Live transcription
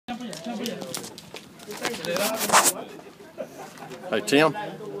Hey, Tim,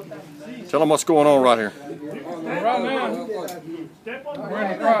 tell them what's going on right here. Right now, we're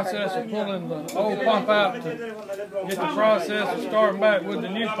in the process of pulling the old pump out to get the process of starting back with the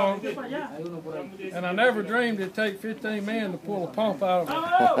new pump. And I never dreamed it'd take 15 men to pull a pump out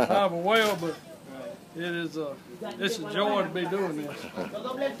of a well, but it's a joy to be doing this.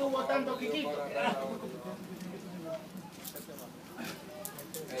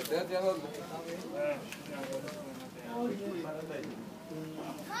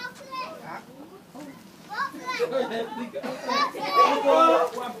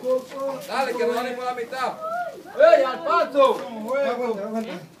 Dale, que no vale por la mitad.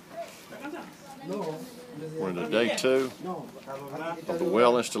 We're into day 2 of the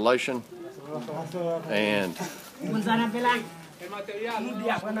well installation, and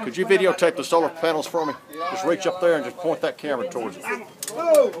could you videotape the solar panels for me? Just reach up there and just point that camera towards it.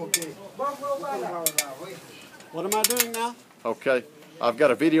 What am I doing now? Okay, I've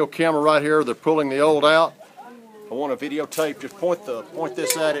got a video camera right here. They're pulling the old out. I want to videotape. Just point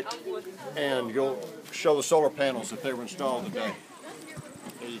this at it, and you'll show the solar panels that they were installed today.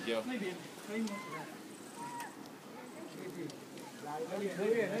 There you go.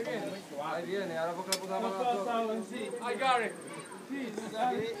 I got it.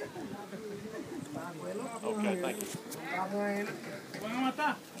 Okay, thank you.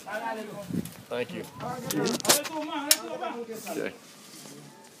 Thank you. Okay.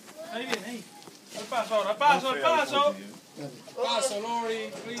 Paso, Lori.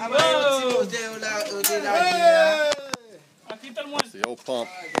 That's the old pump.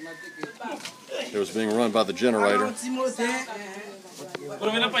 It was being run by the generator.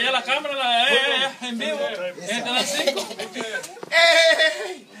 Pero mira para allá la cámara, en vivo, en Canal 5.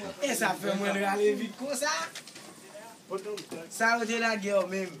 Essa foi uma galera vite com ça. Ça o de la guerre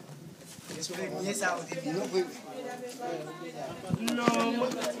même. Est-ce que bien ça o de non.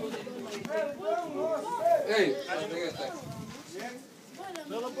 Hey,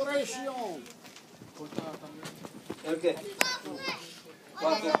 Celebration. ok.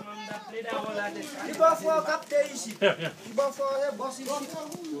 Il va falloir capter ici. Il va falloir bosser ici.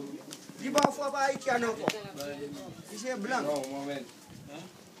 Il va falloir pas ici encore. Ici est blanc. No, un momento.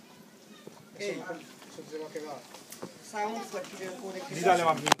 Hey. Ça on fait que pour les. Dis d'aller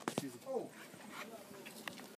voir.